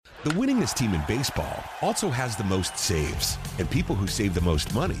The winningest team in baseball also has the most saves, and people who save the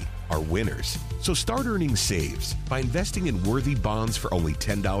most money are winners. So start earning saves by investing in worthy bonds for only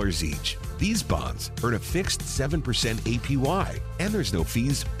 $10 each. These bonds earn a fixed 7% APY, and there's no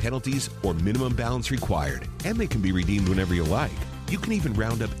fees, penalties, or minimum balance required, and they can be redeemed whenever you like. You can even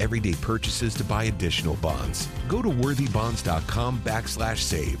round up everyday purchases to buy additional bonds. Go to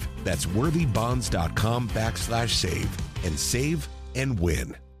worthybonds.com/save. That's worthybonds.com/save and save and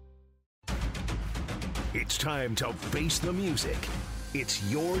win. It's time to face the music. It's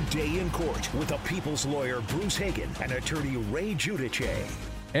your day in court with the people's lawyer, Bruce Hagen, and attorney Ray Giudice.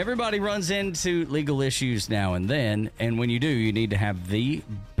 Everybody runs into legal issues now and then, and when you do, you need to have the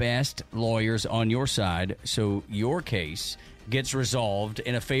best lawyers on your side so your case gets resolved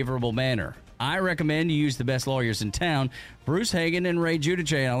in a favorable manner. I recommend you use the best lawyers in town, Bruce Hagen and Ray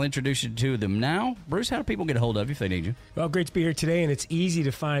Giudice, and I'll introduce you to them now. Bruce, how do people get a hold of you if they need you? Well, great to be here today, and it's easy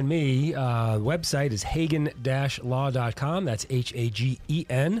to find me. Website is hagen-law.com. That's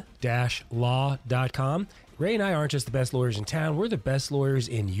HAGEN-law.com. Ray and I aren't just the best lawyers in town. We're the best lawyers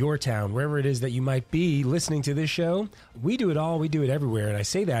in your town, wherever it is that you might be listening to this show. We do it all. We do it everywhere. And I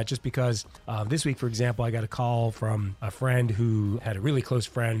say that just because this week, for example, I got a call from a friend who had a really close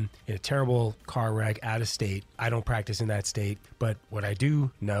friend in a terrible car wreck out of state. I don't practice in that state, but what I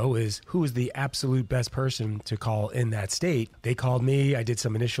do know is who is the absolute best person to call in that state. They called me. I did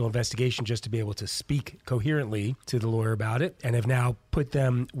some initial investigation just to be able to speak coherently to the lawyer about it, and have now put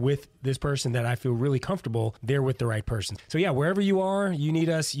them with this person that I feel really comfortable they're with the right person. So yeah, wherever you are, you need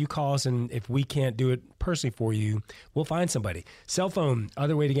us, you call us, and if we can't do it personally for you, we'll find somebody. Cell phone,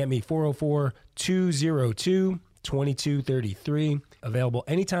 other way to get me, 404-202-2233. Available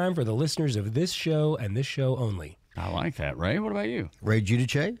anytime for the listeners of this show and this show only. I like that. Ray, what about you? Ray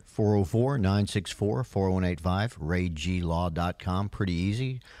Giudice, 404-964-4185, rayglaw.com. Pretty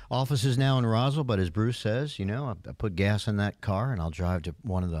easy. Office is now in Roswell, but as Bruce says, you know, I put gas in that car and I'll drive to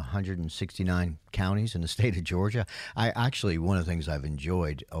one of the 169 counties in the state of Georgia. One of the things I've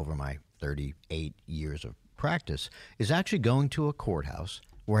enjoyed over my 38 years of practice is actually going to a courthouse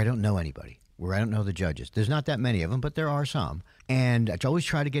where I don't know anybody, where I don't know the judges. There's not that many of them, but there are some. And I always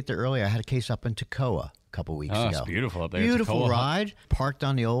try to get there early. I had a case up in Toccoa a couple weeks ago. It's beautiful up there. Beautiful ride. Parked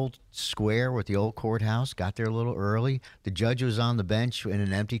on the old square with the old courthouse. Got there a little early. The judge was on the bench in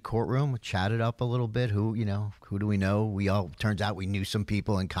an empty courtroom. Chatted up a little bit. Who do we know? Turns out we knew some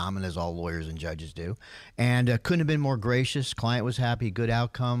people in common, as all lawyers and judges do. And couldn't have been more gracious. Client was happy. Good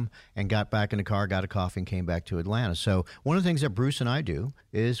outcome. And got back in the car, got a coffee, and came back to Atlanta. So one of the things that Bruce and I do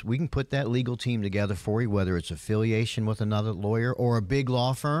is we can put that legal team together for you, whether it's affiliation with another lawyer or a big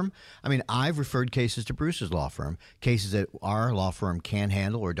law firm. I mean, I've referred cases to Bruce's law firm, cases that our law firm can't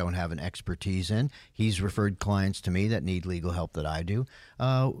handle or don't have an expertise in. He's referred clients to me that need legal help that I do.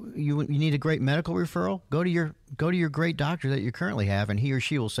 You need a great medical referral? Go to your great doctor that you currently have, and he or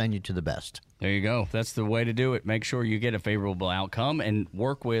she will send you to the best. There you go. That's the way to do it. Make sure you get a favorable outcome and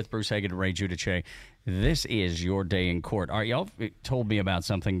work with Bruce Hagen and Ray Giudice. This is your day in court. All right, y'all told me about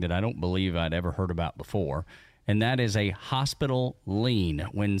something that I don't believe I'd ever heard about before, and that is a hospital lien.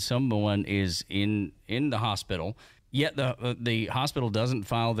 When someone is in the hospital, yet the hospital doesn't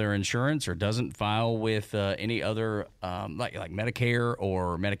file their insurance or doesn't file with any other like Medicare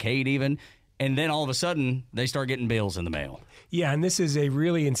or Medicaid even, and then all of a sudden they start getting bills in the mail. Yeah, and this is a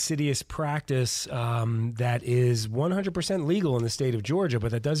really insidious practice that is 100% legal in the state of Georgia,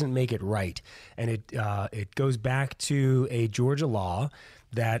 but that doesn't make it right. And it goes back to a Georgia law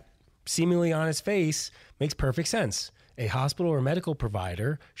that seemingly on its face makes perfect sense. A hospital or medical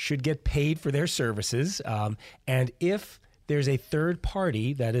provider should get paid for their services, and if there's a third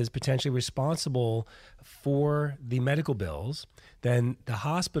party that is potentially responsible for the medical bills, then the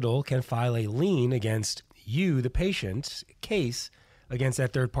hospital can file a lien against you, the patient's case, against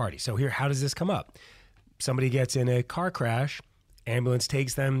that third party. So here, how does this come up? Somebody gets in a car crash, ambulance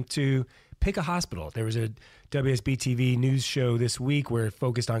takes them to pick a hospital. There was a WSB-TV news show this week where it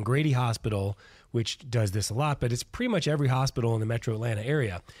focused on Grady Hospital, which does this a lot, but it's pretty much every hospital in the metro Atlanta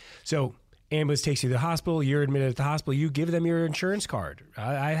area. So ambulance takes you to the hospital, you're admitted at the hospital, you give them your insurance card.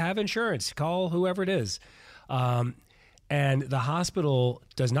 I have insurance, call whoever it is. And the hospital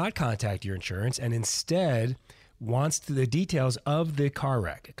does not contact your insurance and instead wants the details of the car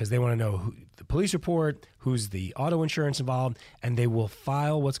wreck because they want to know the police report, who's the auto insurance involved, and they will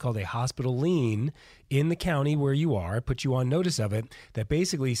file what's called a hospital lien in the county where you are, put you on notice of it, that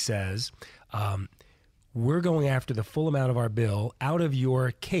basically says, we're going after the full amount of our bill out of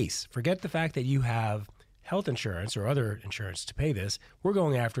your case. Forget the fact that you have health insurance or other insurance to pay this. We're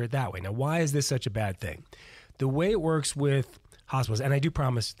going after it that way. Now, why is this such a bad thing? The way it works with hospitals, and I do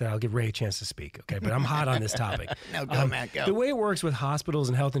promise that I'll give Ray a chance to speak, okay? But I'm hot on this topic. No, go, Matt, go. The way it works with hospitals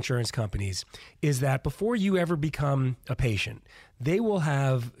and health insurance companies is that before you ever become a patient, they will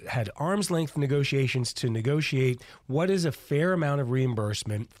have had arm's length negotiations to negotiate what is a fair amount of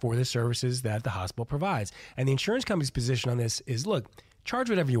reimbursement for the services that the hospital provides. And the insurance company's position on this is, look, charge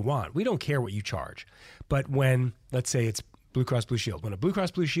whatever you want. We don't care what you charge. But when, let's say it's Blue Cross Blue Shield. When a Blue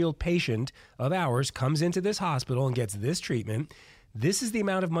Cross Blue Shield patient of ours comes into this hospital and gets this treatment, this is the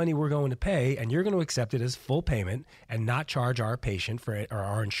amount of money we're going to pay, and you're going to accept it as full payment and not charge our patient or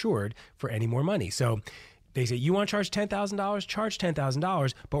our insured for any more money. So they say, you want to charge $10,000? Charge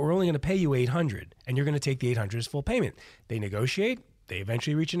 $10,000, but we're only going to pay you $800, and you're going to take the $800 as full payment. They negotiate. They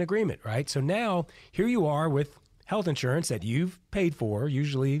eventually reach an agreement, right? So now here you are with health insurance that you've paid for.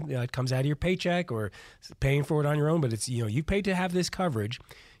 Usually it comes out of your paycheck or paying for it on your own, but it's, you paid to have this coverage.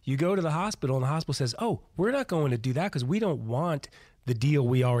 You go to the hospital and the hospital says, oh, we're not going to do that because we don't want the deal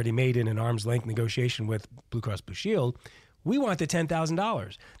we already made in an arm's length negotiation with Blue Cross Blue Shield. We want the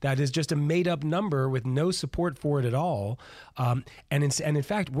 $10,000. That is just a made up number with no support for it at all. And in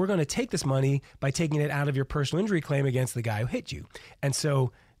fact, we're going to take this money by taking it out of your personal injury claim against the guy who hit you. And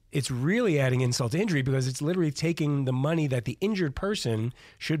so it's really adding insult to injury because it's literally taking the money that the injured person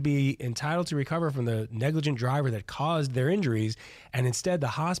should be entitled to recover from the negligent driver that caused their injuries. And instead, the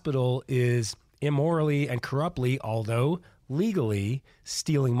hospital is immorally and corruptly, although legally,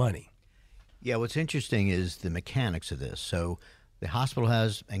 stealing money. Yeah, what's interesting is the mechanics of this. So the hospital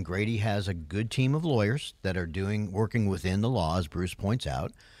has, and Grady has, a good team of lawyers that are working within the law, as Bruce points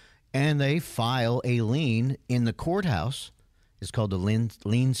out, and they file a lien in the courthouse. It's called the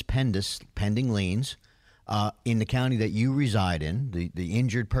liens pendus, pending liens, in the county that you reside in, the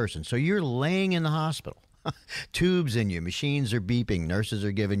injured person. So you're laying in the hospital, tubes in you, machines are beeping, nurses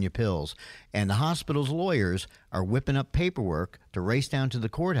are giving you pills, and the hospital's lawyers are whipping up paperwork to race down to the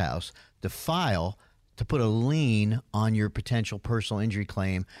courthouse to file, to put a lien on your potential personal injury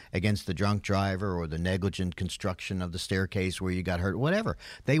claim against the drunk driver or the negligent construction of the staircase where you got hurt, whatever.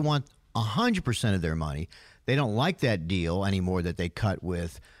 They want 100% of their money. They don't like that deal anymore that they cut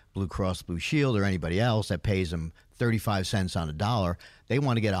with Blue Cross Blue Shield or anybody else that pays them 35 cents on a dollar. They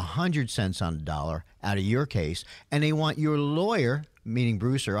want to get 100 cents on a dollar out of your case, and they want your lawyer, meaning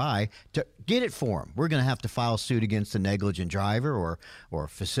Bruce or I, to get it for them. We're going to have to file suit against the negligent driver or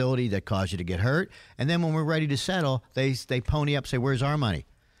facility that caused you to get hurt, and then when we're ready to settle, they pony up, say, where's our money?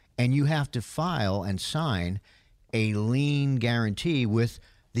 And you have to file and sign a lien guarantee with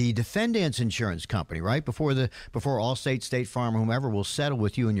the defendant's insurance company, right? Before Allstate, State Farm, or whomever will settle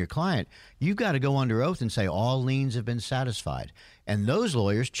with you and your client, you've got to go under oath and say all liens have been satisfied. And those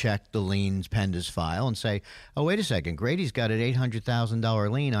lawyers check the liens pendus file and say, oh, wait a second, Grady's got an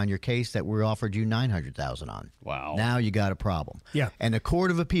 $800,000 lien on your case that we offered you $900,000 on. Wow. Now you got a problem. Yeah. And the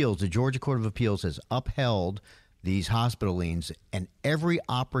Court of Appeals, the Georgia Court of Appeals, has upheld these hospital liens and every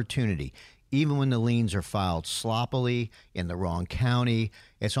opportunity. Even when the liens are filed sloppily in the wrong county,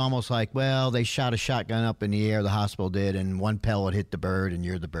 it's almost like, well, they shot a shotgun up in the air, the hospital did, and one pellet hit the bird, and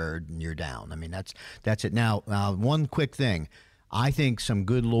you're the bird, and you're down. I mean, that's it. Now, one quick thing. I think some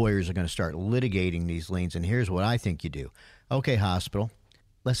good lawyers are going to start litigating these liens, and here's what I think you do. Okay, hospital,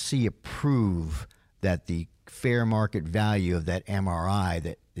 let's see you prove that the fair market value of that MRI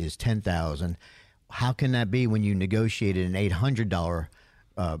that is $10,000. How can that be when you negotiated an $800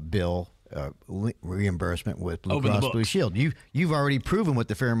 bill? Reimbursement with Blue Cross Blue Shield. You've already proven what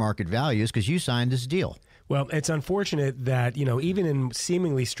the fair market value is because you signed this deal. Well, it's unfortunate that, even in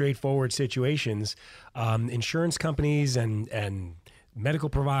seemingly straightforward situations, insurance companies and medical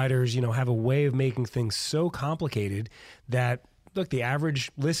providers, have a way of making things so complicated that, look, the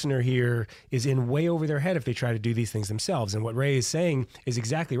average listener here is in way over their head if they try to do these things themselves. And what Ray is saying is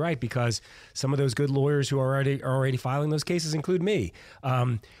exactly right, because some of those good lawyers who are already filing those cases include me.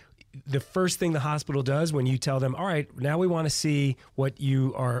 The first thing the hospital does when you tell them, all right, now we want to see what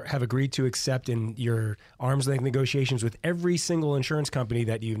you have agreed to accept in your arm's length negotiations with every single insurance company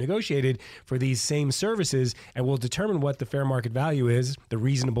that you've negotiated for these same services, and we'll determine what the fair market value is, the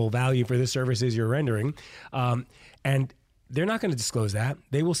reasonable value for the services you're rendering. And they're not going to disclose that.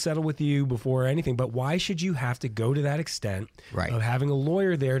 They will settle with you before anything. But why should you have to go to that extent of having a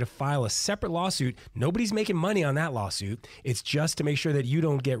lawyer there to file a separate lawsuit? Nobody's making money on that lawsuit. It's just to make sure that you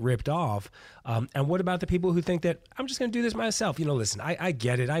don't get ripped off. And what about the people who think that I'm just going to do this myself? Listen, I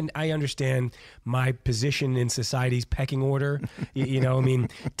get it. I understand my position in society's pecking order.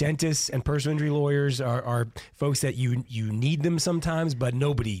 Dentists and personal injury lawyers are folks that you need them sometimes, but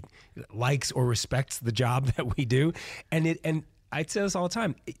nobody likes or respects the job that we do. And I say this all the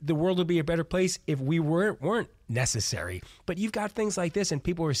time. The world would be a better place if we weren't necessary. But you've got things like this, and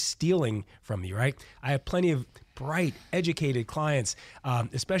people are stealing from you, right? I have plenty of bright, educated clients,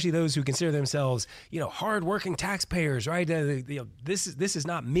 especially those who consider themselves, hardworking taxpayers, right? This is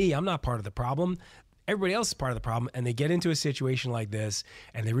not me. I'm not part of the problem. Everybody else is part of the problem, and they get into a situation like this,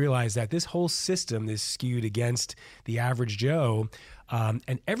 and they realize that this whole system is skewed against the average Joe,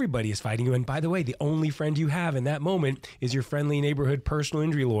 and everybody is fighting you. And by the way, the only friend you have in that moment is your friendly neighborhood personal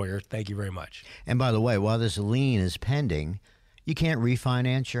injury lawyer. Thank you very much. And by the way, while this lien is pending, you can't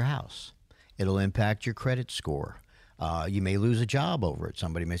refinance your house. It'll impact your credit score. You may lose a job over it.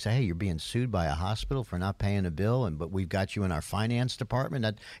 Somebody may say, hey, you're being sued by a hospital for not paying a bill, but we've got you in our finance department.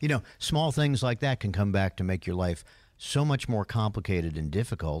 That, small things like that can come back to make your life so much more complicated and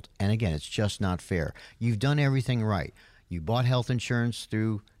difficult. And again, it's just not fair. You've done everything right. You bought health insurance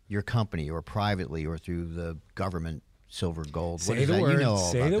through your company or privately or through the government. Silver, gold. Say the word.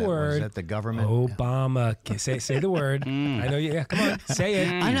 Say the word. Is that the government? Obama. Say the word. I know you. Yeah, come on. Say it.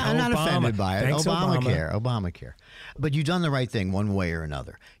 I'm not offended by it. Thanks, Obamacare. But you've done the right thing one way or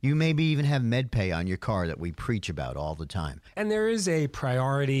another. You maybe even have MedPay on your car that we preach about all the time. And there is a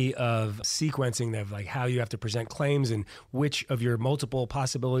priority of sequencing of like how you have to present claims and which of your multiple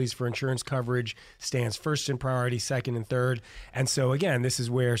possibilities for insurance coverage stands first in priority, second and third. And so again, this is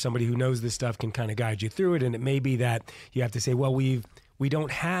where somebody who knows this stuff can kind of guide you through it. And it may be that you have to say, well, we don't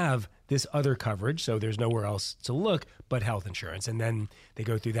have this other coverage, so there's nowhere else to look but health insurance, and then they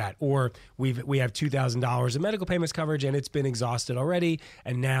go through that. Or we have $2,000 of medical payments coverage, and it's been exhausted already,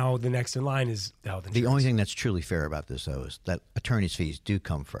 and now the next in line is the health insurance. The only thing that's truly fair about this, though, is that attorney's fees do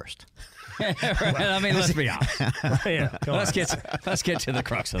come first. Right. I mean, let's be honest. Yeah, let's get to the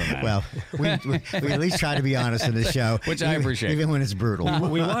crux of the matter. Well, we at least try to be honest in this show, which I appreciate, even when it's brutal.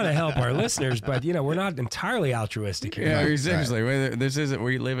 We want to help our listeners, but we're not entirely altruistic here. Yeah, seriously. Right. This isn't.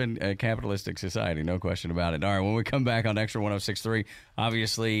 We live in a capitalistic society, no question about it. All right, when we come back on Extra 106.3,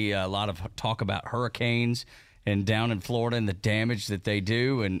 obviously a lot of talk about hurricanes and down in Florida and the damage that they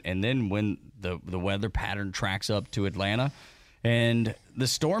do, and then when the weather pattern tracks up to Atlanta. And the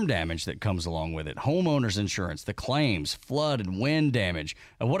storm damage that comes along with it, homeowners insurance, the claims, flood and wind damage.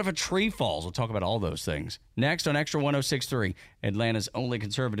 And what if a tree falls? We'll talk about all those things. Next on Extra 106.3, Atlanta's only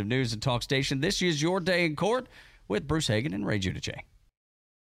conservative news and talk station. This is Your Day in Court with Bruce Hagan and Ray Giudice.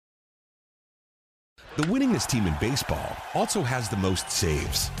 The winningest team in baseball also has the most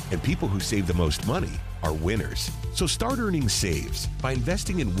saves, and people who save the most money are winners. So start earning saves by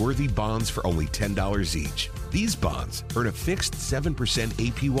investing in worthy bonds for only $10 each. These bonds earn a fixed 7%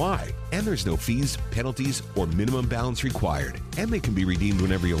 APY, and there's no fees, penalties, or minimum balance required, and they can be redeemed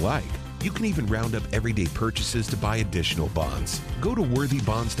whenever you like. You can even round up everyday purchases to buy additional bonds. Go to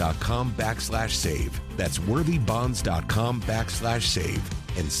worthybonds.com/save. That's worthybonds.com/save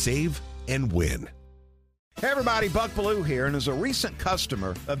and save and win. Hey everybody, Buck Bellew here, and as a recent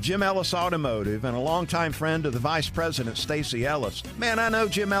customer of Jim Ellis Automotive and a longtime friend of the Vice President, Stacy Ellis, man, I know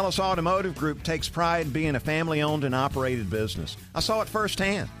Jim Ellis Automotive Group takes pride in being a family-owned and operated business. I saw it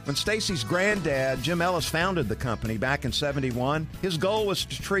firsthand. When Stacy's granddad, Jim Ellis, founded the company back in '71, his goal was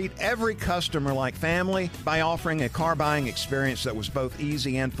to treat every customer like family by offering a car buying experience that was both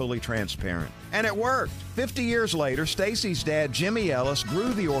easy and fully transparent. And it worked. 50 years later, Stacy's dad, Jimmy Ellis,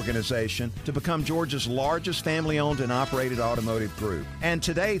 grew the organization to become Georgia's largest family-owned and operated automotive group. And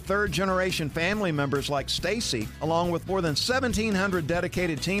today, third-generation family members like Stacy, along with more than 1,700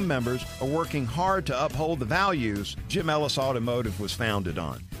 dedicated team members, are working hard to uphold the values Jim Ellis Automotive was founded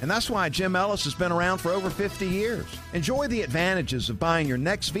on. And that's why Jim Ellis has been around for over 50 years. Enjoy the advantages of buying your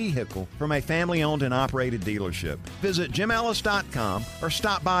next vehicle from a family-owned and operated dealership. Visit jimellis.com or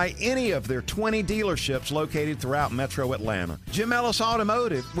stop by any of their 20 dealerships located throughout Metro Atlanta. Jim Ellis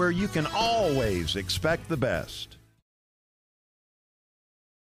Automotive, where you can always expect the best.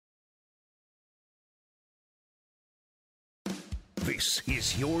 This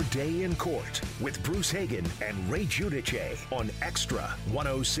is Your Day in Court with Bruce Hagan and Ray Giudice on Extra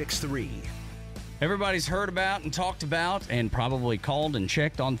 106.3. Everybody's heard about and talked about and probably called and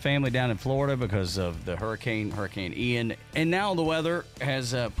checked on family down in Florida because of the Hurricane Ian. And now the weather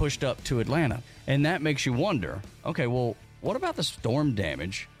has pushed up to Atlanta. And that makes you wonder, okay, well, what about the storm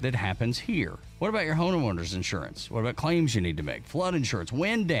damage that happens here? What about your homeowner's insurance? What about claims you need to make? Flood insurance,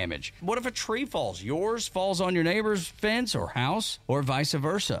 wind damage? What if a tree falls? Yours falls on your neighbor's fence or house, or vice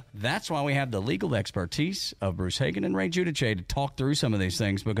versa? That's why we have the legal expertise of Bruce Hagan and Ray Giudice to talk through some of these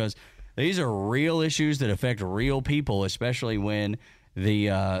things, because these are real issues that affect real people, especially when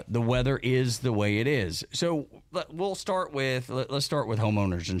the weather is the way it is. So let's start with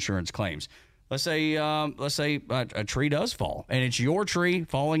homeowners insurance claims. let's say a tree does fall, and it's your tree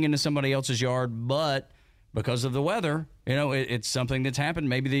falling into somebody else's yard, but because of the weather, it's something that's happened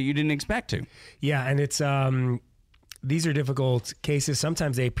maybe that you didn't expect to. Yeah, and it's these are difficult cases.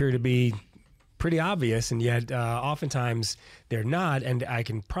 Sometimes they appear to be pretty obvious, and yet oftentimes they're not. And I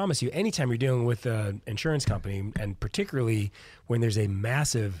can promise you, anytime you're dealing with an insurance company, and particularly when there's a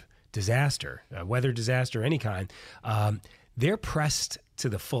massive disaster, a weather disaster, any kind, they're pressed to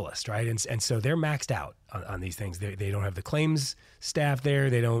the fullest, right? And so they're maxed out on these things. They don't have the claims staff there.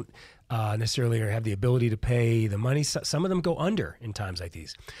 They don't necessarily have the ability to pay the money. Some of them go under in times like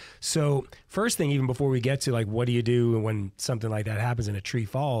these. So first thing, even before we get to like what do you do when something like that happens and a tree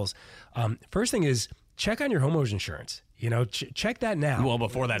falls, first thing is check on your homeowner's insurance. Check that now. Well,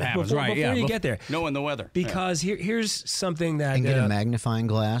 before that happens, before you get there. Knowing the weather. Because here's something that... And get a magnifying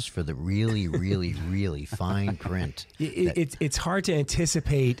glass for the really, really, really fine print. It's hard to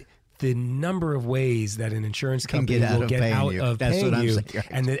anticipate the number of ways that an insurance company will get out of paying you. Right.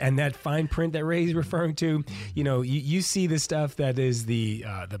 And that fine print that Ray's referring to, you see the stuff that is the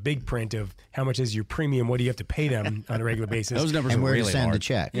big print of how much is your premium, what do you have to pay them on a regular basis. Those numbers and are where really to send hard. the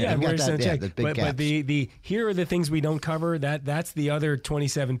check. Yeah, and where to send the check. The big but the here are the things we don't cover. That's the other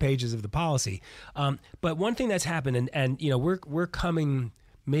 27 pages of the policy. But one thing that's happened, and we're coming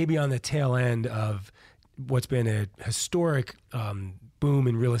maybe on the tail end of what's been a historic boom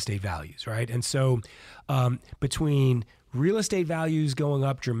in real estate values, right? And so between real estate values going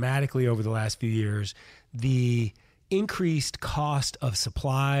up dramatically over the last few years, the increased cost of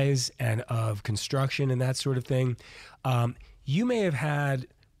supplies and of construction and that sort of thing, you may have had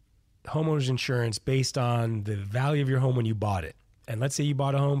homeowners insurance based on the value of your home when you bought it. And let's say you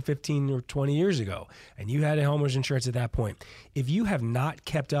bought a home 15 or 20 years ago and you had a homeowners insurance at that point. If you have not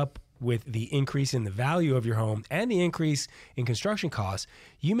kept up with the increase in the value of your home and the increase in construction costs,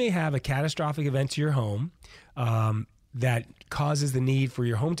 you may have a catastrophic event to your home that causes the need for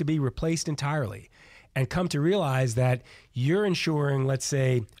your home to be replaced entirely, and come to realize that you're insuring, let's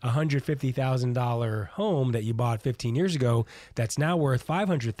say, a $150,000 home that you bought 15 years ago that's now worth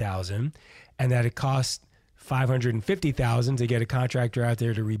 $500,000, and that it costs $550,000 to get a contractor out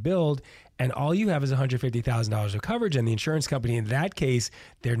there to rebuild, and all you have is $150,000 of coverage. And the insurance company, in that case,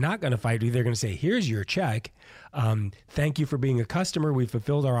 they're not going to fight you. They're going to say, here's your check. Thank you for being a customer. We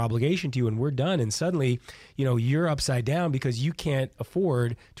fulfilled our obligation to you and we're done. And suddenly, you're upside down because you can't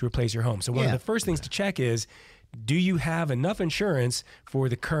afford to replace your home. So one of the first things to check is, do you have enough insurance for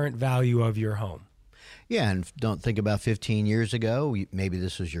the current value of your home? Yeah, and don't think about 15 years ago. Maybe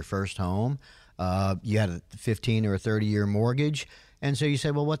this was your first home. You had a 15 or a 30-year mortgage. And so you say,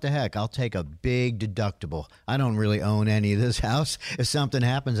 well, what the heck? I'll take a big deductible. I don't really own any of this house. If something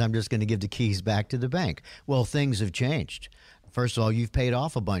happens, I'm just going to give the keys back to the bank. Well, things have changed. First of all, you've paid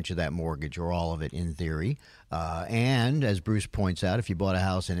off a bunch of that mortgage, or all of it in theory. And as Bruce points out, if you bought a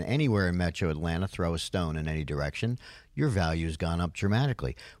house anywhere in Metro Atlanta, throw a stone in any direction, your value has gone up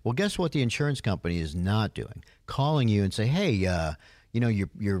dramatically. Well, guess what the insurance company is not doing? Calling you and say, hey,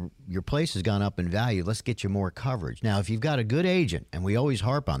 your place has gone up in value. Let's get you more coverage. Now, if you've got a good agent, and we always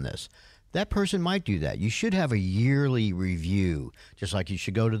harp on this, that person might do that. You should have a yearly review, just like you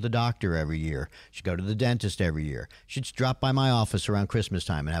should go to the doctor every year. You should go to the dentist every year. You should drop by my office around Christmas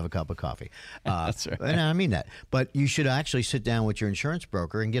time and have a cup of coffee. That's right. And I mean that. But you should actually sit down with your insurance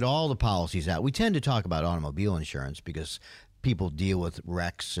broker and get all the policies out. We tend to talk about automobile insurance because people deal with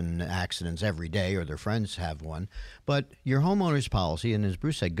wrecks and accidents every day, or their friends have one. But your homeowner's policy, and as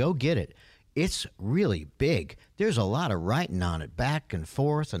Bruce said, go get it. It's really big. There's a lot of writing on it, back and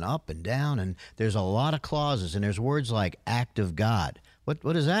forth and up and down, and there's a lot of clauses, and there's words like act of God. What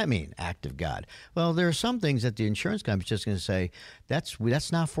does that mean, act of God? Well, there are some things that the insurance company's just going to say,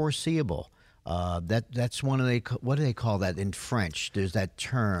 that's not foreseeable. That's one of what do they call that in French? There's that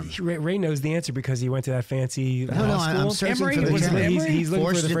term. Ray knows the answer because he went to that fancy No, I'm searching for the term. He's looking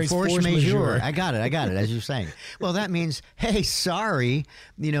for the phrase force majeure. I got it, as you're saying. Well, that means, hey, sorry,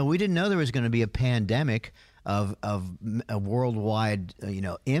 we didn't know there was going to be a pandemic of a worldwide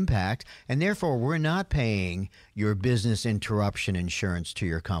impact, and therefore we're not paying your business interruption insurance to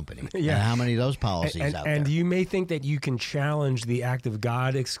your company. Yeah. And how many of those policies out there? And you may think that you can challenge the act of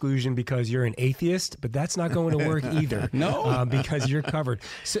God exclusion because you're an atheist, but that's not going to work either. No, because you're covered.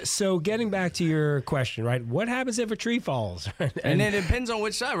 So getting back to your question, right? What happens if a tree falls? and it depends on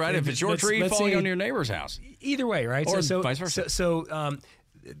which side, right? If it's your tree falling on your neighbor's house, either way, right? Or vice versa. So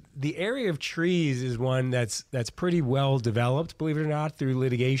the area of trees is one that's pretty well developed, believe it or not, through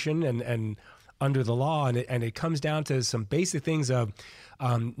litigation and under the law, and it comes down to some basic things of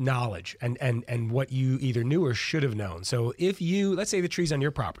knowledge and what you either knew or should have known. So if you, let's say the tree's on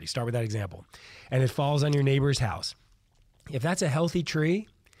your property, start with that example, and it falls on your neighbor's house. If that's a healthy tree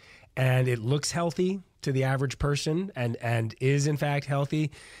and it looks healthy to the average person and is in fact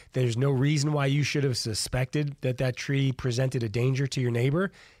healthy, there's no reason why you should have suspected that that tree presented a danger to your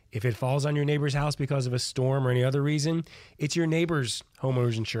neighbor. If it falls on your neighbor's house because of a storm or any other reason, it's your neighbor's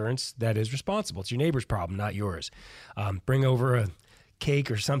homeowner's insurance that is responsible. It's your neighbor's problem, not yours. Bring over a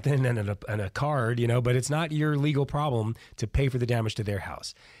cake or something and a card, but it's not your legal problem to pay for the damage to their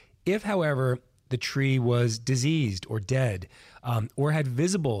house. If, however, the tree was diseased or dead, or had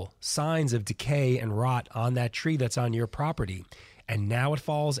visible signs of decay and rot on that tree that's on your property, and now it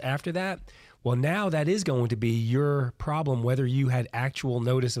falls after that, well, now that is going to be your problem, whether you had actual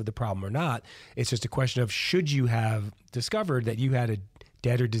notice of the problem or not. It's just a question of should you have discovered that you had a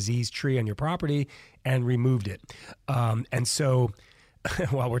dead or diseased tree on your property and removed it. And so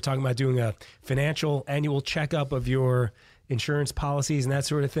while we're talking about doing a financial annual checkup of your insurance policies and that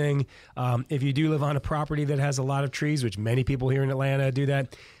sort of thing, if you do live on a property that has a lot of trees, which many people here in Atlanta do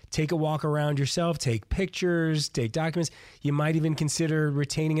that, take a walk around yourself, take pictures, take documents. You might even consider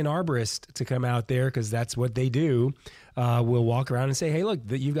retaining an arborist to come out there because that's what they do. We'll walk around and say, hey, look,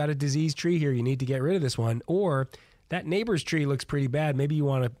 you've got a diseased tree here. You need to get rid of this one. Or that neighbor's tree looks pretty bad. Maybe you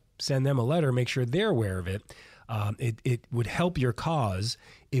want to send them a letter, make sure they're aware of it. It would help your cause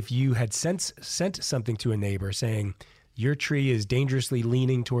if you had sent something to a neighbor saying, your tree is dangerously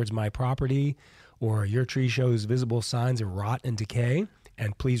leaning towards my property, or your tree shows visible signs of rot and decay,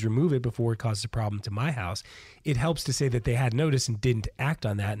 and please remove it before it causes a problem to my house. It helps to say that they had notice and didn't act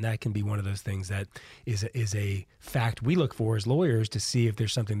on that, and that can be one of those things that is a fact we look for as lawyers to see if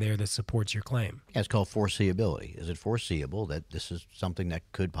there's something there that supports your claim. Yeah, it's called foreseeability. Is it foreseeable that this is something that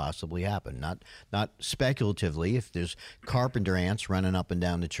could possibly happen? Not speculatively. If there's carpenter ants running up and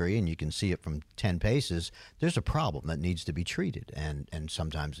down the tree and you can see it from 10 paces, there's a problem that needs to be treated, and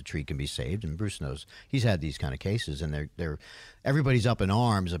sometimes the tree can be saved. And Bruce knows he's had these kind of cases, and they're everybody's up in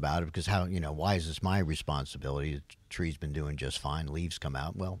arms about it because why is this my responsibility? The tree's been doing just fine. Leaves come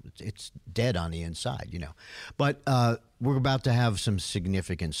out. Well, it's dead on the inside, But we're about to have some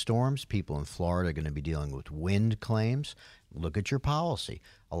significant storms. People in Florida are going to be dealing with wind claims. Look at your policy.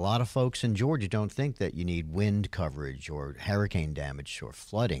 A lot of folks in Georgia don't think that you need wind coverage or hurricane damage or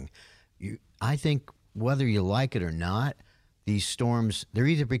flooding. I think whether you like it or not, these storms, they're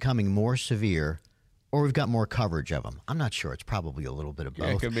either becoming more severe or we've got more coverage of them. I'm not sure. It's probably a little bit of both.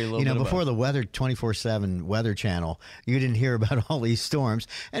 Yeah, it could be a little bit of before both. The Weather 24/7 Weather Channel, you didn't hear about all these storms.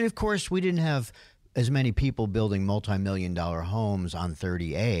 And, of course, we didn't have as many people building multi-million-dollar homes on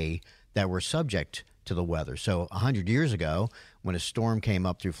 30A that were subject to the weather. So 100 years ago, when a storm came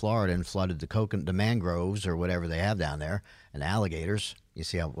up through Florida and flooded the mangroves or whatever they have down there, and alligators, you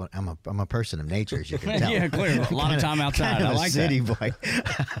see, I'm a person of nature, as you can tell. Yeah, clearly. A lot of time outside. Kind of I like city that. Boy.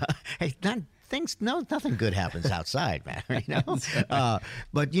 Hey, nothing good happens outside, man.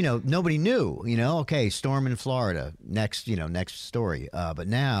 But nobody knew. Okay, storm in Florida. Next story. But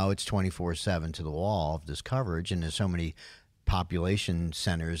now it's 24/7 to the wall of this coverage, and there's so many population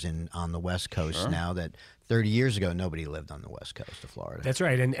centers on the West Coast now that 30 years ago nobody lived on the West Coast of Florida. That's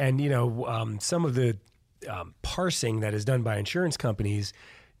right, and some of the parsing that is done by insurance companies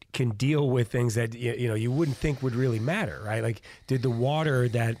can deal with things that you wouldn't think would really matter, right? Like, did the water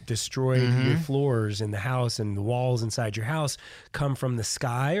that destroyed your floors in the house and the walls inside your house come from the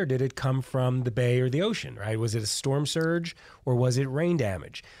sky, or did it come from the bay or the ocean, right? Was it a storm surge or was it rain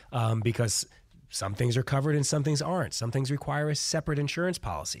damage? Because some things are covered and some things aren't. Some things require a separate insurance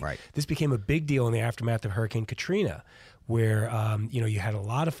policy. Right. This became a big deal in the aftermath of Hurricane Katrina, where you had a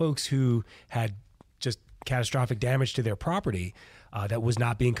lot of folks who had just catastrophic damage to their property that was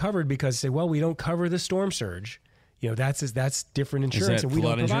not being covered because we don't cover the storm surge. That's different insurance, that and we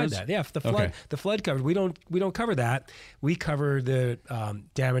don't flood provide insurance? that. Yeah, Okay. the flood coverage. We don't cover that. We cover the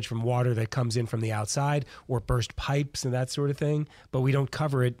damage from water that comes in from the outside or burst pipes and that sort of thing, but we don't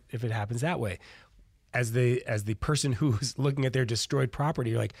cover it if it happens that way. As the person who's looking at their destroyed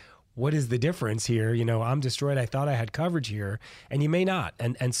property, you're like, what is the difference here? I'm destroyed. I thought I had coverage here, and you may not.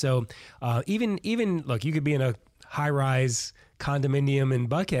 And so even look, you could be in a high-rise condominium in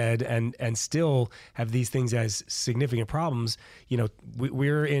Buckhead and still have these things as significant problems.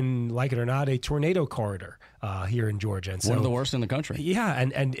 We're in, like it or not, a tornado corridor here in Georgia. And so, One of the worst in the country. Yeah,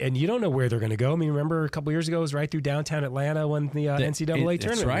 and you don't know where they're going to go. I mean, remember a couple years ago, it was right through downtown Atlanta when the NCAA tournament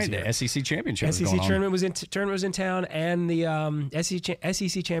That's right. was here. The SEC championship. SEC was going tournament was in town, and the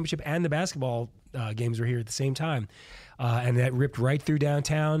SEC championship and the basketball games were here at the same time, and that ripped right through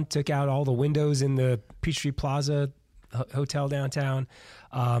downtown, took out all the windows in the Peachtree Plaza hotel downtown.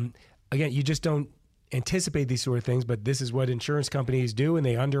 Again, you just don't anticipate these sort of things, but this is what insurance companies do, and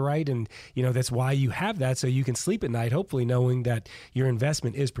they underwrite, and that's why you have that, so you can sleep at night, hopefully knowing that your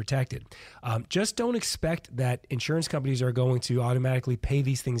investment is protected. Just don't expect that insurance companies are going to automatically pay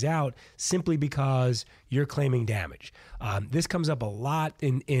these things out simply because you're claiming damage. This comes up a lot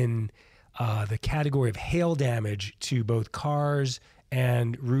in the category of hail damage to both cars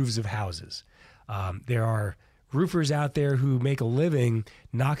and roofs of houses. There are roofers out there who make a living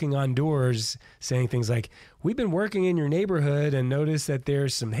knocking on doors saying things like, we've been working in your neighborhood and noticed that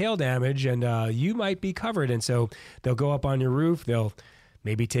there's some hail damage and you might be covered. And so they'll go up on your roof, they'll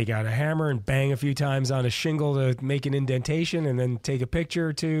maybe take out a hammer and bang a few times on a shingle to make an indentation and then take a picture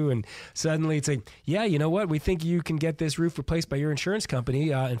or two. And suddenly it's like, yeah, you know what? We think you can get this roof replaced by your insurance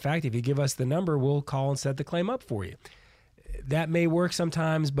company. In fact, if you give us the number, we'll call and set the claim up for you. That may work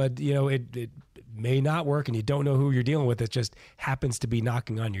sometimes, but it may not work, and you don't know who you're dealing with. It just happens to be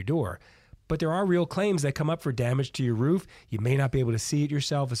knocking on your door. But there are real claims that come up for damage to your roof. You may not be able to see it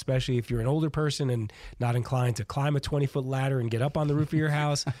yourself, especially if you're an older person and not inclined to climb a 20-foot ladder and get up on the roof of your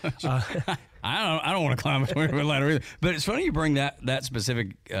house. I don't want to climb a 20-foot ladder either. But it's funny you bring that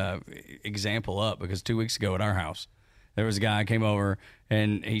specific example up, because 2 weeks ago at our house, there was a guy who came over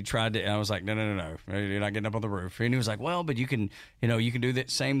and he tried to, I was like, no, you're not getting up on the roof. And he was like, well, but you can do that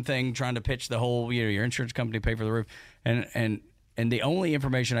same thing, trying to pitch the whole, your insurance company pay for the roof. And the only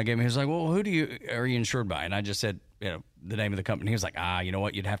information I gave him, he was like, well, are you insured by? And I just said, the name of the company. He was like, you know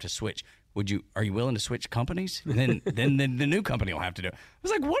what? You'd have to switch. Are you willing to switch companies? And then the new company will have to do it. I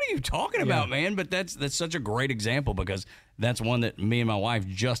was like, what are you talking about, man? But that's such a great example, because that's one that me and my wife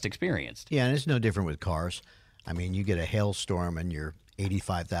just experienced. Yeah, and it's no different with cars. I mean, you get a hailstorm and your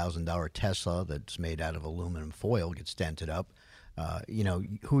 $85,000 Tesla that's made out of aluminum foil gets dented up. Who are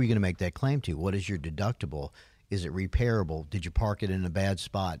you going to make that claim to? What is your deductible? Is it repairable? Did you park it in a bad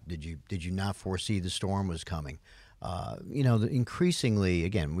spot? Did you not foresee the storm was coming? Increasingly,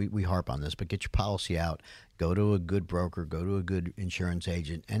 again, we harp on this, but get your policy out. Go to a good broker. Go to a good insurance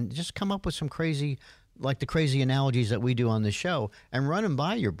agent, and just come up with some crazy analogies that we do on the show, and run them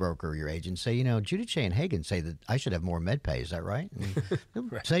by your broker or your agent. Say, Giudice and Hagen say that I should have more MedPay. Is that right?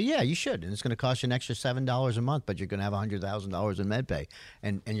 Right. Say, yeah, you should. And it's going to cost you an extra $7 a month, but you're going to have $100,000 in MedPay.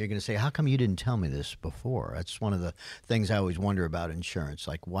 And you're going to say, how come you didn't tell me this before? That's one of the things I always wonder about insurance.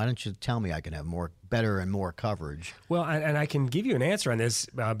 Like, why don't you tell me I can have better and more coverage? Well, and I can give you an answer on this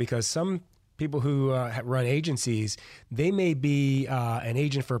because some people who run agencies, they may be an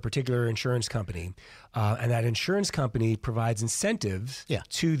agent for a particular insurance company, and that insurance company provides incentives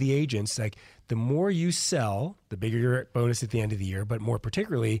to the agents. Like, the more you sell, the bigger your bonus at the end of the year, but more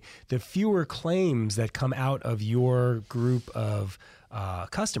particularly, the fewer claims that come out of your group of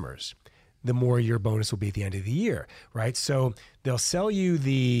customers, the more your bonus will be at the end of the year, right? So they'll sell you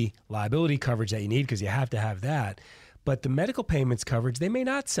the liability coverage that you need, because you have to have that. But the medical payments coverage, they may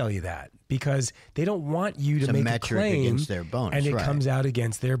not sell you that, because they don't want you to make a claim against their bonus, and it comes out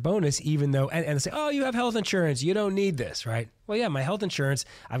against their bonus, even though, and they say, oh, you have health insurance, you don't need this, right? Well, yeah, my health insurance,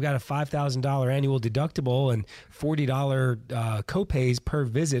 I've got a $5,000 annual deductible and $40 copays per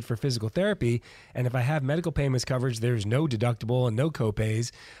visit for physical therapy. And if I have medical payments coverage, there's no deductible and no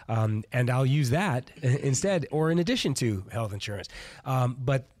copays, and I'll use that instead, or in addition to health insurance.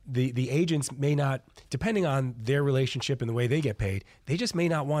 But the agents may not, depending on their relationship and the way they get paid, they just may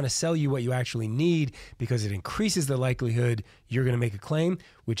not want to sell you what you actually need, because it increases the likelihood you're going to make a claim,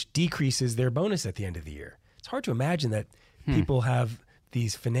 which decreases their bonus at the end of the year. It's hard to imagine that people have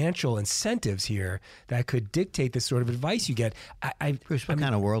these financial incentives here that could dictate the sort of advice you get. Bruce, what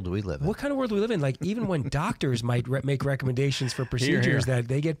kind of world do we live in? What kind of world do we live in? Like, even when doctors might make recommendations for procedures that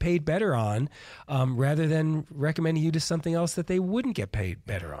they get paid better on, rather than recommending you to something else that they wouldn't get paid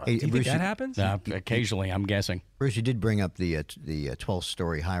better on. Hey, do you Bruce, think that happens? Occasionally, I'm guessing. Bruce, you did bring up the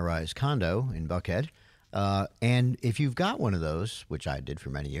 12-story high-rise condo in Buckhead. And if you've got one of those, which I did for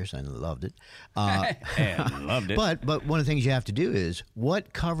many years and loved it, loved it. But one of the things you have to do is,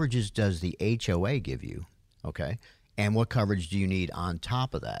 what coverages does the HOA give you? Okay, and what coverage do you need on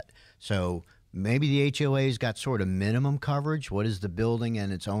top of that? So maybe the HOA's got sort of minimum coverage. What is the building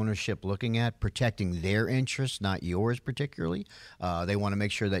and its ownership looking at, protecting their interests, not yours particularly? They want to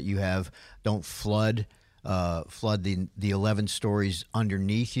make sure that you don't flood the 11 stories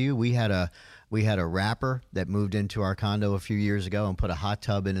underneath you. We had a rapper that moved into our condo a few years ago and put a hot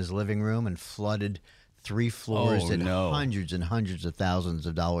tub in his living room and flooded 3 floors and hundreds and hundreds of thousands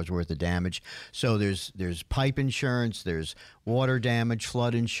of dollars worth of damage. So there's pipe insurance, there's water damage,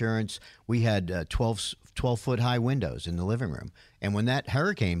 flood insurance. We had 12-foot high windows in the living room. And when that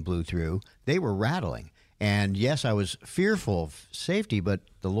hurricane blew through, they were rattling. And yes, I was fearful of safety, but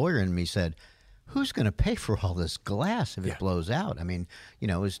the lawyer in me said, who's going to pay for all this glass if it blows out? I mean,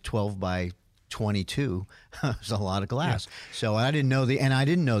 it was 12 by 22. It was a lot of glass. Yeah. So I didn't know the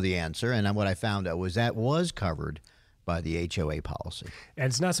answer. And what I found out was that was covered by the HOA policy. And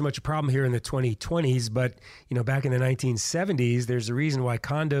it's not so much a problem here in the 2020s, but back in the 1970s, there's a reason why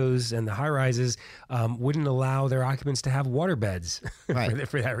condos and the high-rises wouldn't allow their occupants to have water beds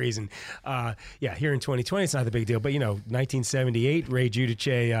for that reason. Here in 2020, it's not the big deal. But 1978, Ray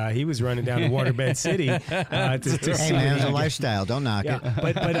Giudice, he was running down to Waterbed City. Hey, man, it's a lifestyle. Don't knock it.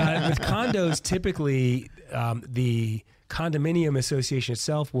 But with condos, typically the condominium association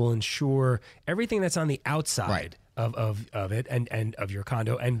itself will insure everything that's on the outside of it and of your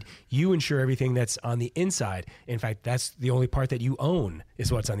condo, and you insure everything that's on the inside. In fact, that's the only part that you own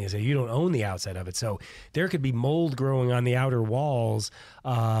is what's on the inside. You don't own the outside of it. So there could be mold growing on the outer walls,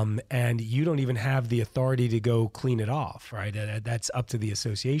 and you don't even have the authority to go clean it off, right? That's up to the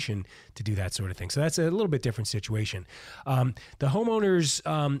association to do that sort of thing. So that's a little bit different situation. The homeowner's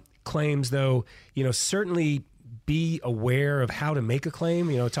claims, though, certainly be aware of how to make a claim,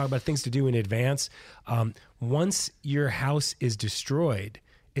 talk about things to do in advance. Once your house is destroyed,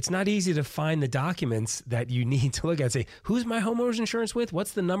 it's not easy to find the documents that you need to look at. Say, who's my homeowner's insurance with?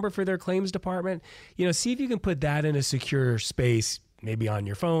 What's the number for their claims department? See if you can put that in a secure space, maybe on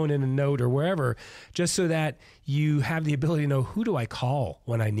your phone, in a note or wherever, just so that you have the ability to know, who do I call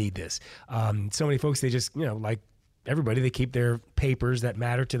when I need this? So many folks, they just, like everybody, they keep their papers that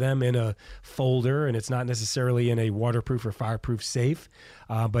matter to them in a folder, and it's not necessarily in a waterproof or fireproof safe,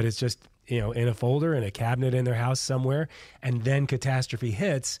 but it's just in a folder, in a cabinet in their house somewhere. And then catastrophe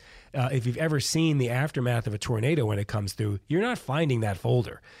hits. If you've ever seen the aftermath of a tornado when it comes through, you're not finding that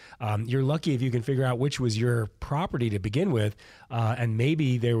folder. You're lucky if you can figure out which was your property to begin with, and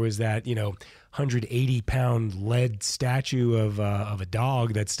maybe there was that 180-pound lead statue of a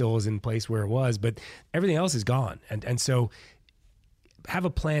dog that still is in place where it was, but everything else is gone. And so have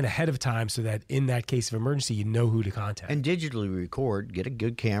a plan ahead of time so that in that case of emergency, you know who to contact. And digitally record, get a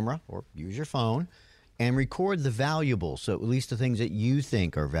good camera or use your phone and record the valuables. So at least the things that you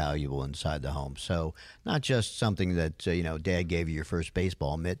think are valuable inside the home. So not just something that, Dad gave you your first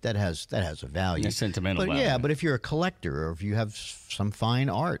baseball mitt. That has a value. A sentimental value. Yeah, but if you're a collector or if you have some fine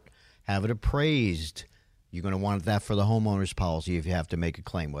art, have it appraised. You're going to want that for the homeowner's policy if you have to make a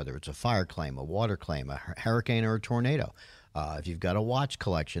claim, whether it's a fire claim, a water claim, a hurricane, or a tornado. If you've got a watch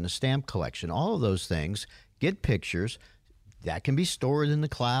collection, a stamp collection, all of those things, get pictures. That can be stored in the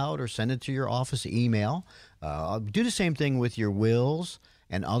cloud or send it to your office email. Do the same thing with your wills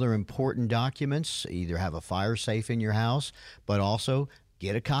and other important documents. Either have a fire safe in your house, but also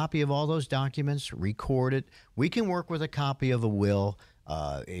get a copy of all those documents, record it. We can work with a copy of a will.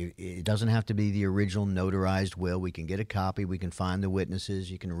 It doesn't have to be the original notarized will. We can get a copy. We can find the witnesses.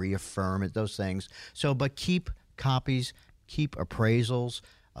 You can reaffirm it, those things. But keep copies, keep appraisals.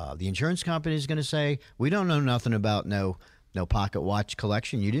 The insurance company is going to say, we don't know nothing about no pocket watch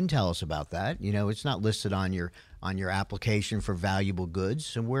collection. You didn't tell us about that. It's not listed on your application for valuable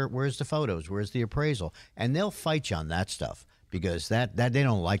goods. And where's the photos? Where's the appraisal? And they'll fight you on that stuff because that they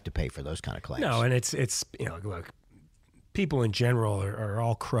don't like to pay for those kind of claims. No, and it's look, people in general are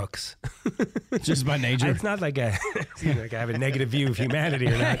all crooks. Just by nature. It's not like I have a negative view of humanity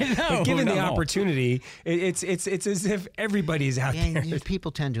or not. But given the opportunity, it's as if everybody's out there.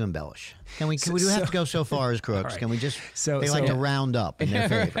 People tend to embellish. We do have to go so far as crooks? Right. Can we just? They like to round up in their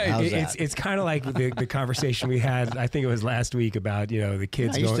favor. How's that? It's kind of like the conversation we had. I think it was last week about the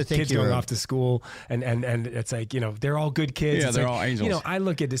kids going off to school, and it's like they're all good kids. Yeah, they're all angels. I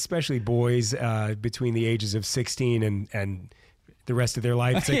look at especially boys between the ages of 16 and the rest of their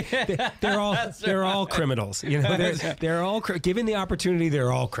life. They're all criminals. They're all given the opportunity.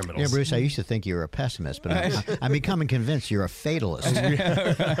 They're all criminals. Yeah, Bruce. I used to think you were a pessimist, but I'm becoming convinced you're a fatalist.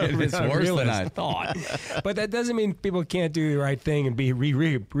 It's worse than I thought. But that doesn't mean people can't do the right thing and be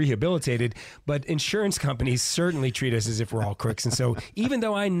rehabilitated. But insurance companies certainly treat us as if we're all crooks. And so even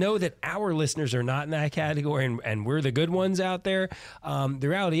though I know that our listeners are not in that category and we're the good ones out there, the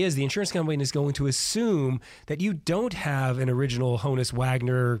reality is the insurance company is going to assume that you don't have an original Honus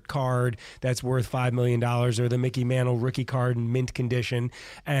Wagner card that's worth $5 million or the Mickey Mantle rookie card in mint condition,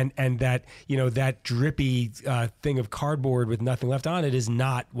 and that that drippy thing of cardboard with nothing left on it is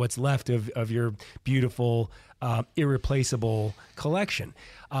not what's left of your beautiful irreplaceable collection.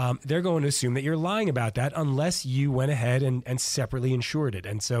 They're going to assume that you're lying about that unless you went ahead and separately insured it.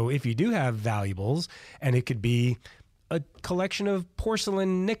 And so if you do have valuables, and it could be a collection of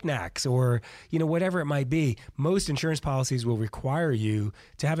porcelain knickknacks or, whatever it might be. Most insurance policies will require you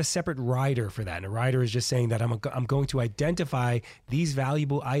to have a separate rider for that. And a rider is just saying that I'm going to identify these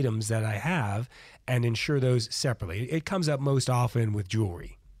valuable items that I have and insure those separately. It comes up most often with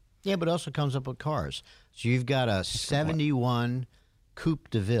jewelry. Yeah, but it also comes up with cars. So you've got a 71 Coupe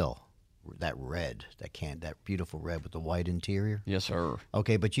de Ville, that beautiful red with the white interior. Yes, sir.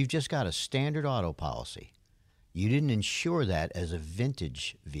 Okay, but you've just got a standard auto policy. You didn't insure that as a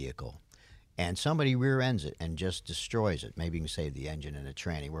vintage vehicle, and somebody rear ends it and just destroys it. Maybe you can save the engine and a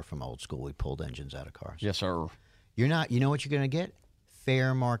tranny. We're from old school. We pulled engines out of cars. Yes, sir. You know what you're going to get?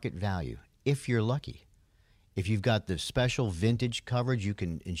 Fair market value, if you're lucky. If you've got the special vintage coverage, you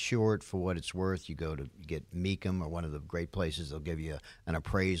can insure it for what it's worth. You get Mecum or one of the great places. They'll give you an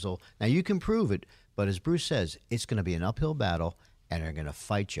appraisal. Now, you can prove it, but as Bruce says, it's going to be an uphill battle, and they're going to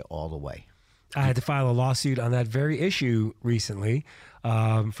fight you all the way. I had to file a lawsuit on that very issue recently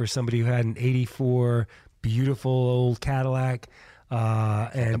for somebody who had an 84 beautiful old Cadillac.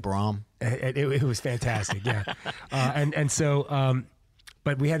 And the Brom. It was fantastic, yeah.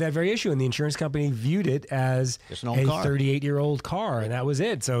 But we had that very issue, and the insurance company viewed it as a 38-year-old car, and that was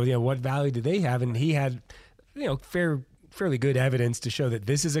it. So, what value did they have? And he had, fairly good evidence to show that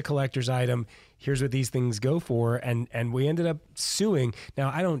this is a collector's item. Here's what these things go for, and we ended up suing.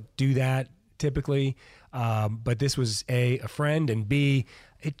 Now, I don't do that typically, but this was A, a friend, and B,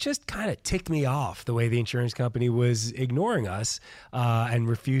 it just kind of ticked me off the way the insurance company was ignoring us and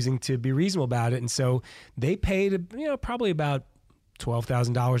refusing to be reasonable about it. And so they paid, probably about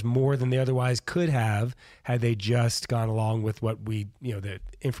 $12,000 more than they otherwise could have had they just gone along with what the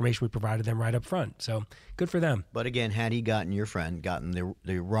information we provided them right up front. So good for them. But again, had he gotten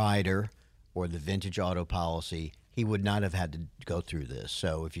the rider or the vintage auto policy, he would not have had to go through this.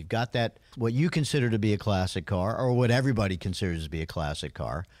 So if you've got that, what you consider to be a classic car or what everybody considers to be a classic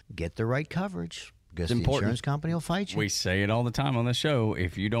car, get the right coverage. Because the insurance company will fight you. We say it all the time on the show.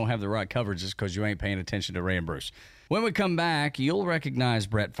 If you don't have the right coverage, it's because you ain't paying attention to Ray and Bruce. When we come back, you'll recognize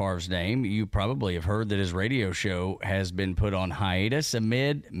Brett Favre's name. You probably have heard that his radio show has been put on hiatus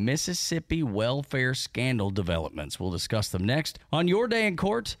amid Mississippi welfare scandal developments. We'll discuss them next on Your Day in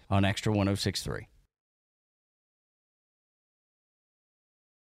Court on Extra 106.3.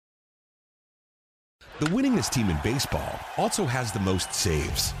 The winningest team in baseball also has the most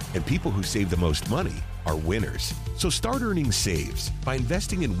saves, and people who save the most money are winners. So start earning saves by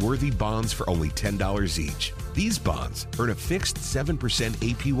investing in worthy bonds for only $10 each. These bonds earn a fixed 7%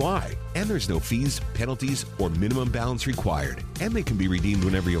 APY, and there's no fees, penalties, or minimum balance required, and they can be redeemed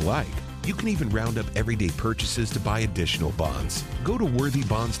whenever you like. You can even round up everyday purchases to buy additional bonds. Go to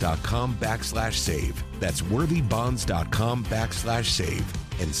worthybonds.com/save. That's worthybonds.com/save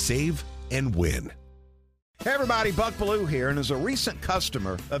and save and win. Hey everybody, Buck Bellew here, and as a recent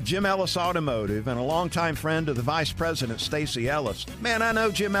customer of Jim Ellis Automotive and a longtime friend of the Vice President, Stacey Ellis, man, I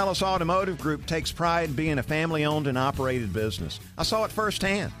know Jim Ellis Automotive Group takes pride in being a family-owned and operated business. I saw it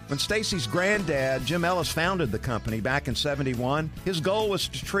firsthand. When Stacey's granddad, Jim Ellis, founded the company back in '71, his goal was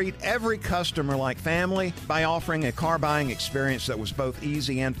to treat every customer like family by offering a car buying experience that was both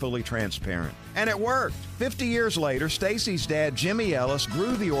easy and fully transparent. And it worked. 50 years later, Stacey's dad, Jimmy Ellis,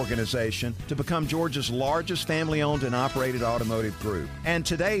 grew the organization to become Georgia's largest family-owned and operated automotive group. And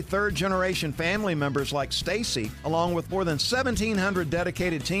today, third-generation family members like Stacey, along with more than 1,700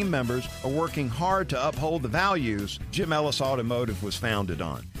 dedicated team members, are working hard to uphold the values Jim Ellis Automotive was founded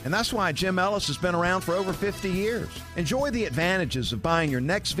on. And that's why Jim Ellis has been around for over 50 years. Enjoy the advantages of buying your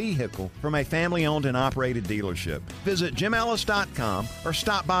next vehicle from a family-owned and operated dealership. Visit jimellis.com or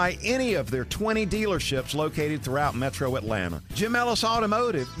stop by any of their 20 dealerships located throughout Metro Atlanta. Jim Ellis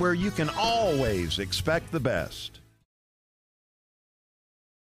Automotive, where you can always expect the best.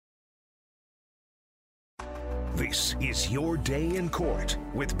 This is Your Day in Court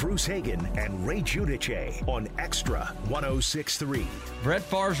with Bruce Hagan and Ray Giudice on Extra 106.3. Brett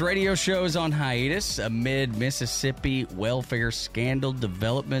Favre's radio show is on hiatus amid Mississippi welfare scandal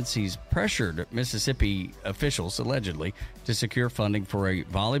developments. He's pressured Mississippi officials, allegedly, to secure funding for a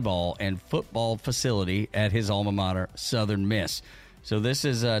volleyball and football facility at his alma mater, Southern Miss. So this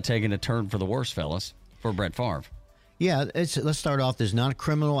is taking a turn for the worse, fellas, for Brett Favre. Yeah, let's start off. There's not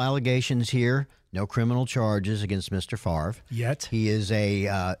criminal allegations here. No criminal charges against Mr. Favre. Yet. He is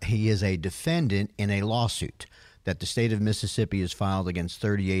a defendant in a lawsuit that the state of Mississippi has filed against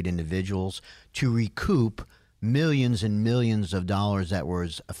 38 individuals to recoup millions and millions of dollars that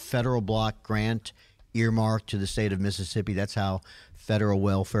was a federal block grant earmarked to the state of Mississippi. That's how federal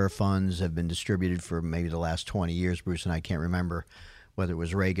welfare funds have been distributed for maybe the last 20 years. Bruce and I can't remember whether it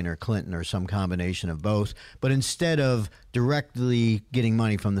was Reagan or Clinton or some combination of both. But instead of directly getting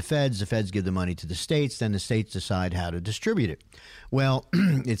money from the feds give the money to the states, then the states decide how to distribute it. Well,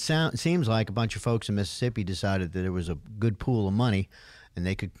 it seems like a bunch of folks in Mississippi decided that it was a good pool of money, and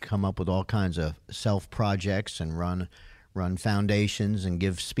they could come up with all kinds of self-projects and run foundations and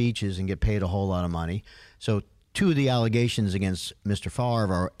give speeches and get paid a whole lot of money. So two of the allegations against Mr.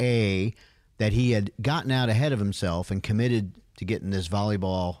 Favre are, A, that he had gotten out ahead of himself and committed to getting this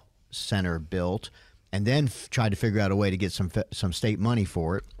volleyball center built, and then tried to figure out a way to get some state money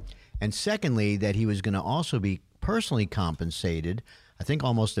for it. And secondly, that he was going to also be personally compensated, I think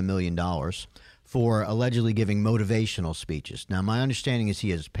almost $1 million, for allegedly giving motivational speeches. Now, my understanding is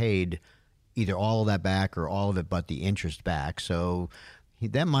he has paid either all of that back or all of it but the interest back. So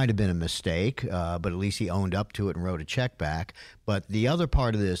that might have been a mistake, but at least he owned up to it and wrote a check back. But the other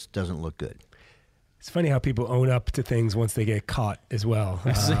part of this doesn't look good. It's funny how people own up to things once they get caught as well,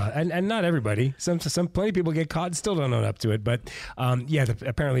 and not everybody. Some plenty of people get caught and still don't own up to it. But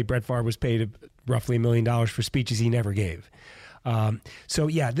apparently Brett Favre was paid roughly $1 million for speeches he never gave.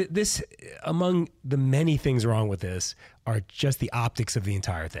 This among the many things wrong with this are just the optics of the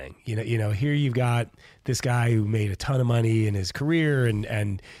entire thing. You know, here you've got this guy who made a ton of money in his career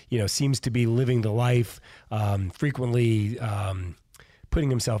and seems to be living the life, frequently putting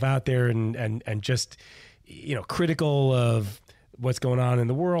himself out there and just critical of what's going on in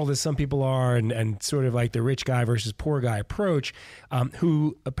the world, as some people are, and sort of like the rich guy versus poor guy approach,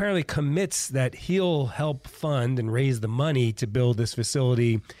 who apparently commits that he'll help fund and raise the money to build this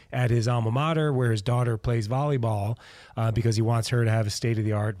facility at his alma mater where his daughter plays volleyball, because he wants her to have a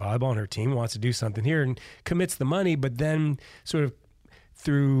state-of-the-art volleyball on her team, wants to do something here, and commits the money, but then sort of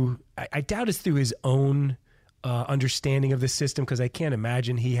through, I doubt it's through his own understanding of the system, because I can't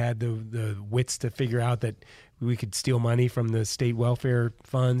imagine he had the wits to figure out that we could steal money from the state welfare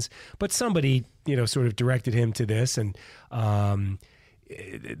funds. But somebody, sort of directed him to this. And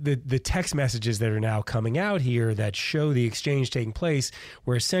the text messages that are now coming out here that show the exchange taking place,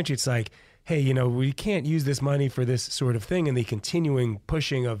 where essentially it's like, hey, we can't use this money for this sort of thing. And the continuing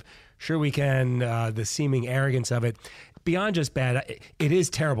pushing of, sure we can, the seeming arrogance of it. Beyond just bad, it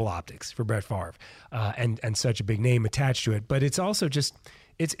is terrible optics for Brett Favre, and such a big name attached to it. But it's also just,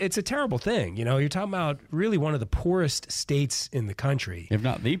 it's a terrible thing. You're talking about really one of the poorest states in the country, if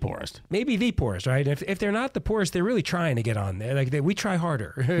not the poorest. Maybe the poorest, right? If they're not the poorest, they're really trying to get on there. We try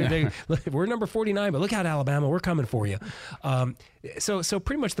harder. We're number 49, but look out, Alabama, we're coming for you. So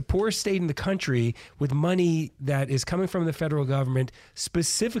pretty much the poorest state in the country, with money that is coming from the federal government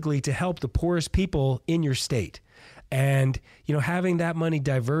specifically to help the poorest people in your state. And, having that money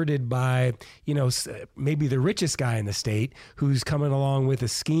diverted by, maybe the richest guy in the state who's coming along with a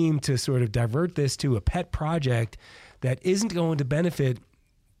scheme to sort of divert this to a pet project that isn't going to benefit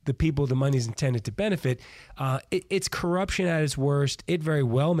the people the money's intended to benefit. It's corruption at its worst. It very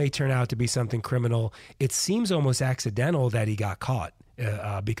well may turn out to be something criminal. It seems almost accidental that he got caught,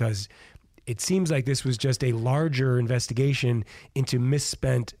 because it seems like this was just a larger investigation into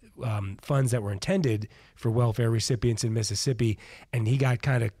misspent funds that were intended for welfare recipients in Mississippi, and he got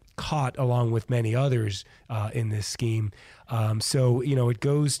kind of caught along with many others in this scheme. So it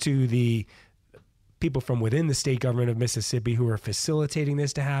goes to the people from within the state government of Mississippi who are facilitating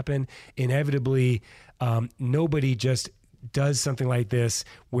this to happen. Inevitably, nobody just does something like this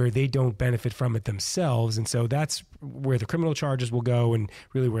where they don't benefit from it themselves. And so that's where the criminal charges will go, and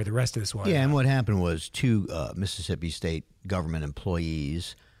really where the rest of this one. Yeah, and what happened was two Mississippi state government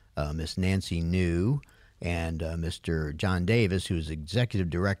employees, Miss Nancy New and Mr. John Davis, who is executive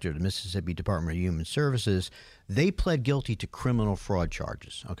director of the Mississippi Department of Human Services, they pled guilty to criminal fraud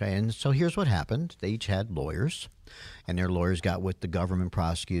charges. Okay, and so here's what happened. They each had lawyers, and their lawyers got with the government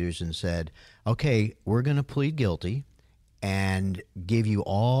prosecutors and said, okay, we're going to plead guilty and give you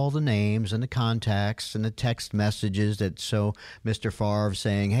all the names and the contacts and the text messages that so Mr. Favre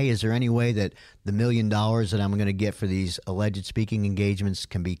saying, hey, is there any way that the $1 million that I'm going to get for these alleged speaking engagements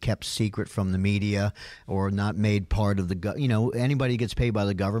can be kept secret from the media or not made part of the, anybody who gets paid by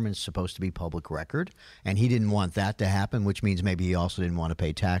the government is supposed to be public record. And he didn't want that to happen, which means maybe he also didn't want to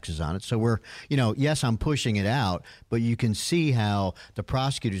pay taxes on it. So we're, yes, I'm pushing it out, but you can see how the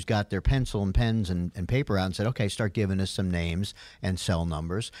prosecutors got their pencil and pens and paper out and said, okay, start giving us some names and cell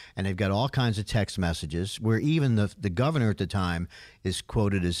numbers. And they've got all kinds of text messages where even the governor at the time is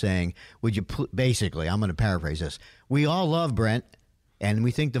quoted as saying, would you basically, I'm going to paraphrase this, we all love Brent and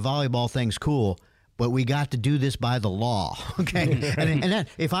we think the volleyball thing's cool, but we got to do this by the law. Okay. and that,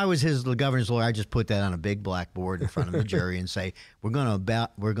 if I was the governor's lawyer, I'd just put that on a big blackboard in front of the jury and say, we're going to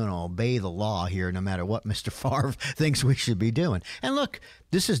obey the law here, no matter what Mr. Favre thinks we should be doing. And look,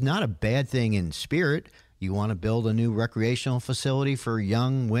 this is not a bad thing in spirit. You want to build a new recreational facility for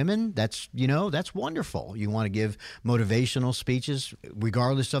young women? That's wonderful. You want to give motivational speeches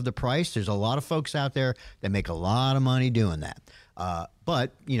regardless of the price. There's a lot of folks out there that make a lot of money doing that.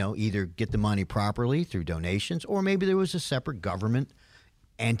 But, either get the money properly through donations, or maybe there was a separate government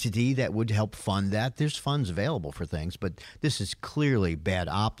entity that would help fund that. There's funds available for things, but this is clearly bad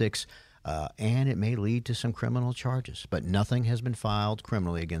optics. And it may lead to some criminal charges, but nothing has been filed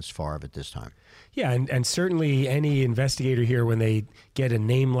criminally against Favre at this time. Yeah, and certainly any investigator here, when they get a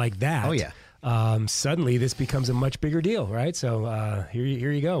name like that, suddenly this becomes a much bigger deal, right? So here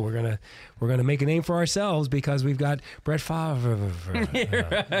you go. We're gonna make a name for ourselves because we've got Brett Favre.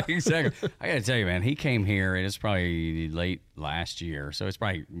 Exactly. I got to tell you, man, he came here, and it's probably late last year, so it's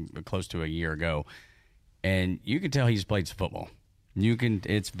probably close to a year ago, and you can tell he's played some football.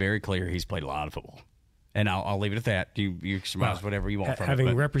 It's very clear he's played a lot of football. And I'll leave it at that. You surmise whatever you want from having it.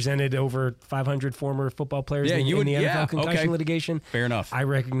 Having represented over 500 former football players in the NFL concussion litigation, fair enough. I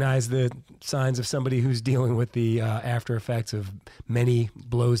recognize the signs of somebody who's dealing with the after effects of many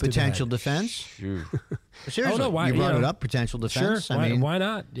blows potential to the head. Defense? Seriously, why, you brought it up, potential defense. Sure, why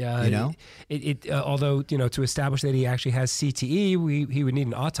not? Yeah, although to establish that he actually has CTE, he would need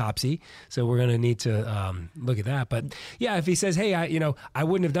an autopsy. So we're going to need to look at that. But yeah, if he says, "Hey, I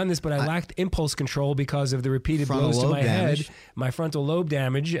wouldn't have done this, but I lacked impulse control because of the repeated blows to my head, my frontal lobe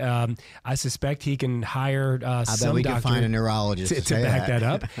damage," I suspect he can hire some doctor can find a neurologist to back that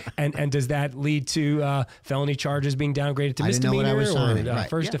up. And does that lead to felony charges being downgraded to misdemeanor or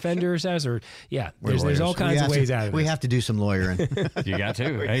first offender status? Or there's all kinds of ways out of it. We have to do some lawyering. You got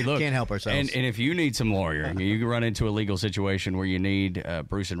to. Hey, look, can't help ourselves. And if you need some lawyering, you can run into a legal situation where you need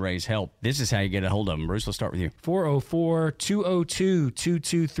Bruce and Ray's help. This is how you get a hold of them. Bruce, let's start with you.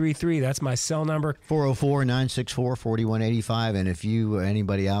 404-202-2233. That's my cell number. 404-964-4185. And if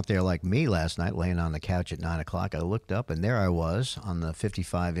anybody out there like me last night, laying on the couch at 9 o'clock, I looked up and there I was on the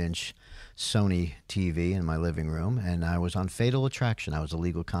 55-inch Sony TV in my living room, and I was on Fatal Attraction. I was a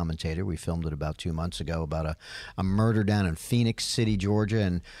legal commentator. We filmed it about 2 months ago about a murder down in Phoenix City, Georgia.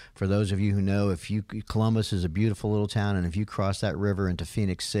 And for those of you who know, Columbus is a beautiful little town, and if you cross that river into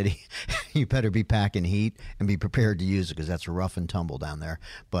Phoenix City, you better be packing heat and be prepared to use it because that's rough and tumble down there.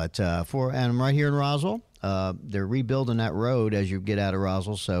 But and I'm right here in Roswell. They're rebuilding that road as you get out of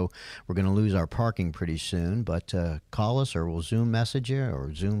Roswell, so we're going to lose our parking pretty soon. But call us, or we'll Zoom message you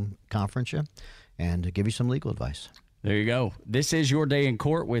or Zoom conference you and give you some legal advice. There you go. This is Your Day in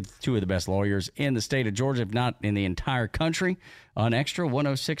Court with two of the best lawyers in the state of Georgia, if not in the entire country, on Extra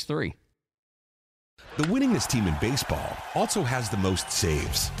 106.3. The winningest team in baseball also has the most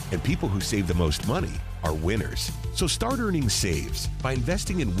saves, and people who save the most money are winners. So start earning saves by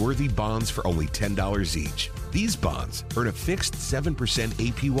investing in worthy bonds for only $10 each. These bonds earn a fixed 7%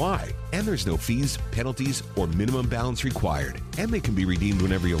 APY, and there's no fees, penalties, or minimum balance required, and they can be redeemed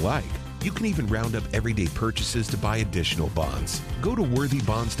whenever you like. You can even round up everyday purchases to buy additional bonds. Go to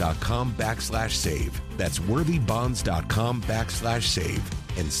worthybonds.com/save. That's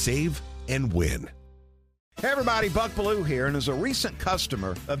worthybonds.com/save and save and win. Hey everybody, Buck Bellew here, and as a recent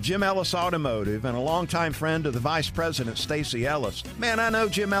customer of Jim Ellis Automotive and a longtime friend of the Vice President, Stacey Ellis, man, I know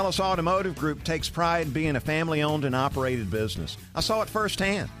Jim Ellis Automotive Group takes pride in being a family-owned and operated business. I saw it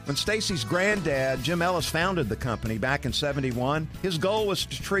firsthand. When Stacey's granddad, Jim Ellis, founded the company back in '71, his goal was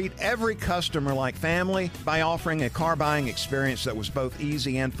to treat every customer like family by offering a car buying experience that was both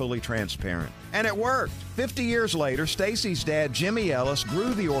easy and fully transparent. And it worked. 50 years later, Stacey's dad, Jimmy Ellis,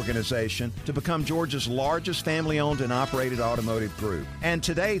 grew the organization to become Georgia's largest family-owned and operated automotive group. And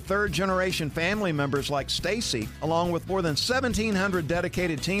today, third-generation family members like Stacey, along with more than 1,700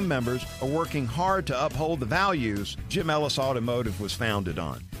 dedicated team members, are working hard to uphold the values Jim Ellis Automotive was founded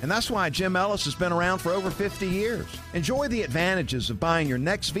on. And that's why Jim Ellis has been around for over 50 years. Enjoy the advantages of buying your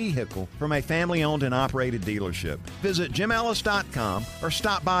next vehicle from a family-owned and operated dealership. Visit JimEllis.com or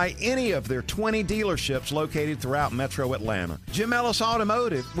stop by any of their 20 dealerships located throughout Metro Atlanta. Jim Ellis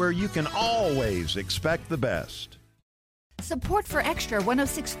Automotive, where you can always expect the best. Support for Extra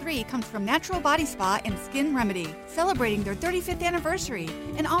 106.3 comes from Natural Body Spa and Skin Remedy, celebrating their 35th anniversary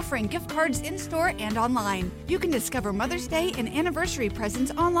and offering gift cards in-store and online. You can discover Mother's Day and anniversary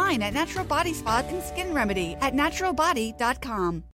presents online at Natural Body Spa and Skin Remedy at naturalbody.com.